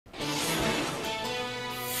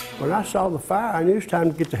When I saw the fire, I knew it was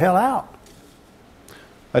time to get the hell out.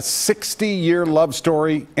 A 60-year love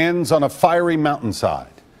story ends on a fiery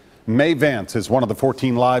mountainside. May Vance is one of the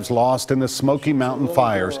 14 lives lost in the Smoky Mountain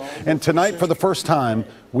fires. And tonight, for the first time,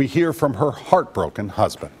 we hear from her heartbroken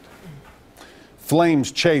husband.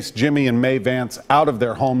 Flames chased Jimmy and May Vance out of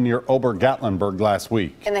their home near Ober-Gatlinburg last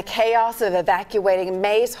week. In the chaos of evacuating,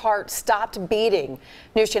 May's heart stopped beating.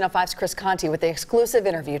 News Channel 5's Chris Conti with the exclusive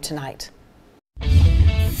interview tonight.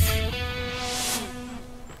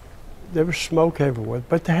 There was smoke everywhere,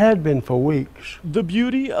 but there had been for weeks. The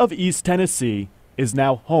beauty of East Tennessee is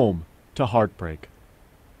now home to heartbreak.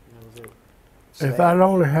 If I'd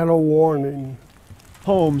only had a warning.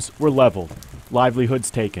 Homes were leveled,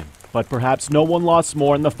 livelihoods taken, but perhaps no one lost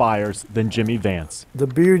more in the fires than Jimmy Vance. The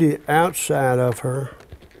beauty outside of her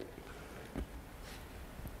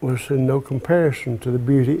was in no comparison to the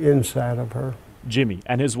beauty inside of her. Jimmy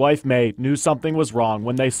and his wife May knew something was wrong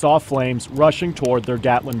when they saw flames rushing toward their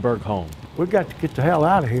Gatlinburg home. We got to get the hell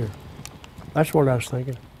out of here. That's what I was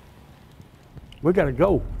thinking. We got to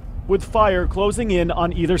go. With fire closing in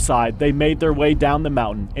on either side, they made their way down the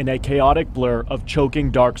mountain in a chaotic blur of choking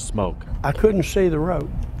dark smoke. I couldn't see the road.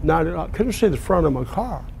 I couldn't see the front of my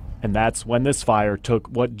car. And that's when this fire took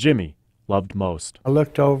what Jimmy loved most. I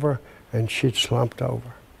looked over and she'd slumped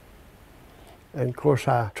over. And of course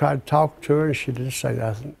I tried to talk to her and she didn't say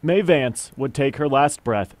nothing. May Vance would take her last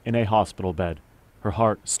breath in a hospital bed. Her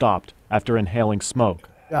heart stopped after inhaling smoke.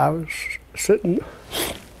 I was sitting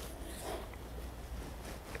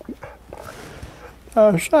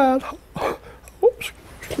outside,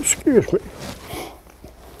 excuse me,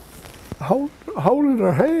 holding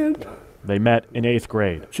her hand. They met in 8th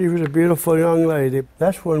grade. She was a beautiful young lady.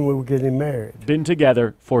 That's when we were getting married. Been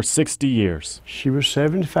together for 60 years. She was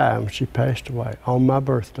 75 when she passed away on my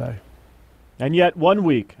birthday. And yet 1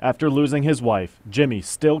 week after losing his wife, Jimmy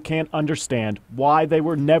still can't understand why they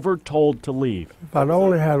were never told to leave. If I'd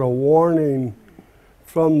only had a warning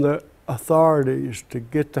from the authorities to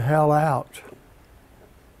get the hell out,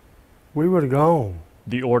 we would have gone.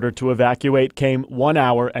 The order to evacuate came 1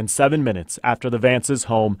 hour and 7 minutes after the Vance's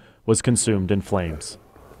home was consumed in flames.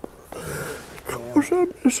 Of course I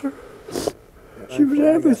miss her. She was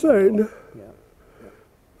everything.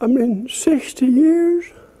 I mean, 60 years.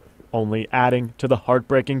 Only adding to the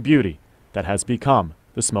heartbreaking beauty that has become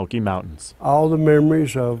the Smoky Mountains. All the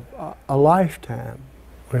memories of a lifetime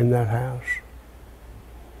were in that house.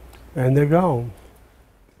 And they're gone.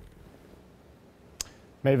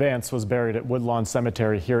 May Vance was buried at Woodlawn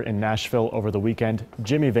Cemetery here in Nashville over the weekend.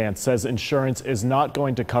 Jimmy Vance says insurance is not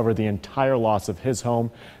going to cover the entire loss of his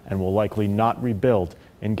home and will likely not rebuild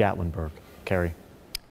in Gatlinburg. Carrie.